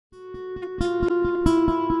Hi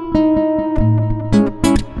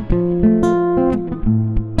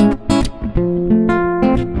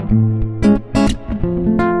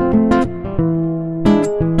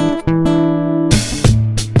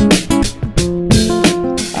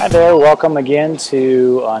there, welcome again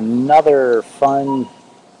to another fun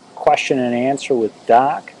question and answer with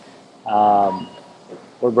Doc.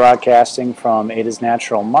 We're broadcasting from Ada's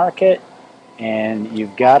Natural Market, and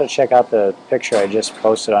you've got to check out the picture I just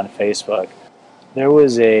posted on Facebook. There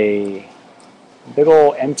was a big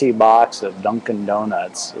old empty box of Dunkin'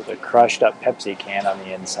 Donuts with a crushed up Pepsi can on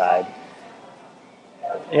the inside.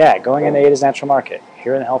 Yeah, going into Ada's Natural Market,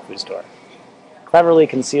 here in the health food store. Cleverly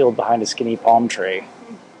concealed behind a skinny palm tree.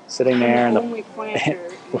 Sitting there in the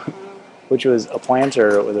which was a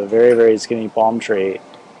planter with a very, very skinny palm tree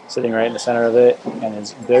sitting right in the center of it, and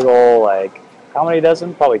it's big old, like, how many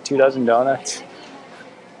dozen? Probably 2 dozen donuts.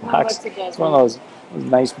 It's one of those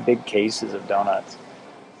nice big cases of donuts.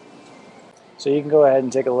 So you can go ahead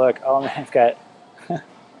and take a look. Oh man, I've got I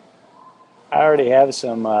already have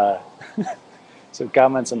some some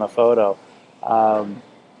comments on the photo.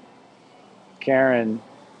 Karen,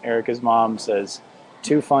 Erica's mom, says,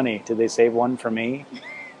 "Too funny. Did they save one for me?"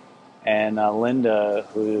 And Linda,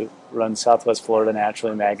 who runs Southwest Florida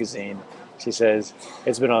Naturally magazine, she says,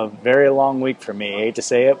 "It's been a very long week for me. I hate to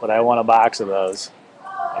say it, but I want a box of those."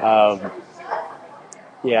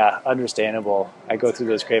 Yeah, understandable. I go through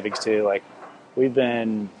those cravings too. Like, we've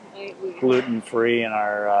been gluten-free in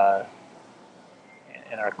our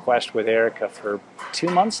quest with Erica for 2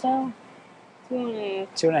 months now.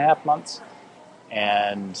 2.5 months.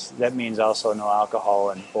 And that means also no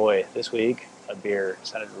alcohol, and boy, this week a beer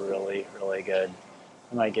sounded really, really good.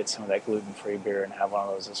 I might get some of that gluten-free beer and have one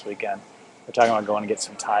of those this weekend. We're talking about going to get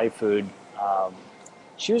some Thai food.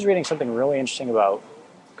 She was reading something really interesting about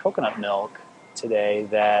coconut milk today,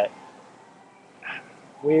 that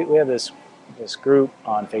we have this group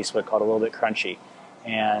on Facebook called A Little Bit Crunchy,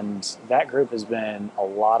 and that group has been a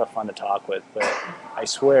lot of fun to talk with. But I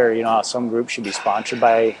swear, you know, some group should be sponsored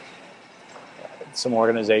by some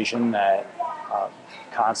organization that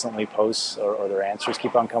constantly posts, or their answers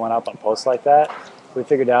keep on coming up on posts like that. We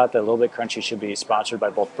figured out that A Little Bit Crunchy should be sponsored by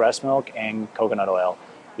both breast milk and coconut oil,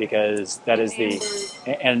 because that is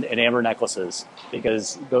and amber necklaces,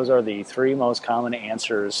 because those are the 3 most common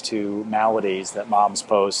answers to maladies that moms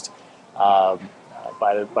post by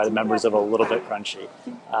the members of A Little Bit Crunchy.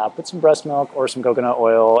 Put some breast milk or some coconut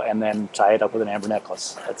oil and then tie it up with an amber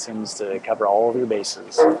necklace. That seems to cover all of your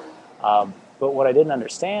bases. But what I didn't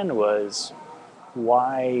understand was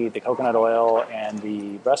why the coconut oil and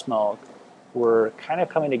the breast milk were kind of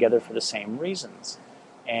coming together for the same reasons.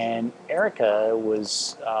 And Erica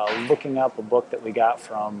was looking up a book that we got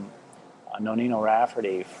from Nonino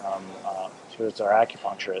Rafferty, she was our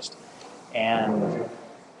acupuncturist, and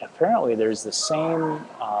apparently there's the same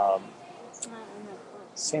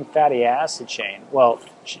fatty acid chain. Well,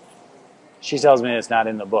 she tells me it's not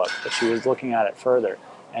in the book, but she was looking at it further,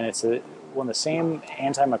 and it's one of the same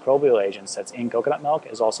antimicrobial agents that's in coconut milk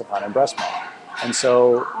is also found in breast milk. And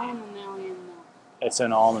so it's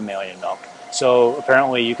in all mammalian milk. So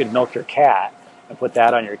apparently you could milk your cat and put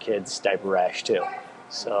that on your kid's diaper rash too.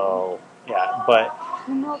 So yeah, but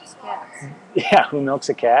who milks cats? Yeah, who milks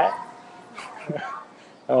a cat?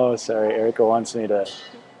 Oh, sorry, Erica wants me to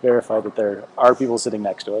verify that there are people sitting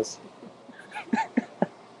next to us.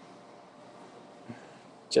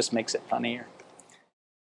 Just makes it funnier.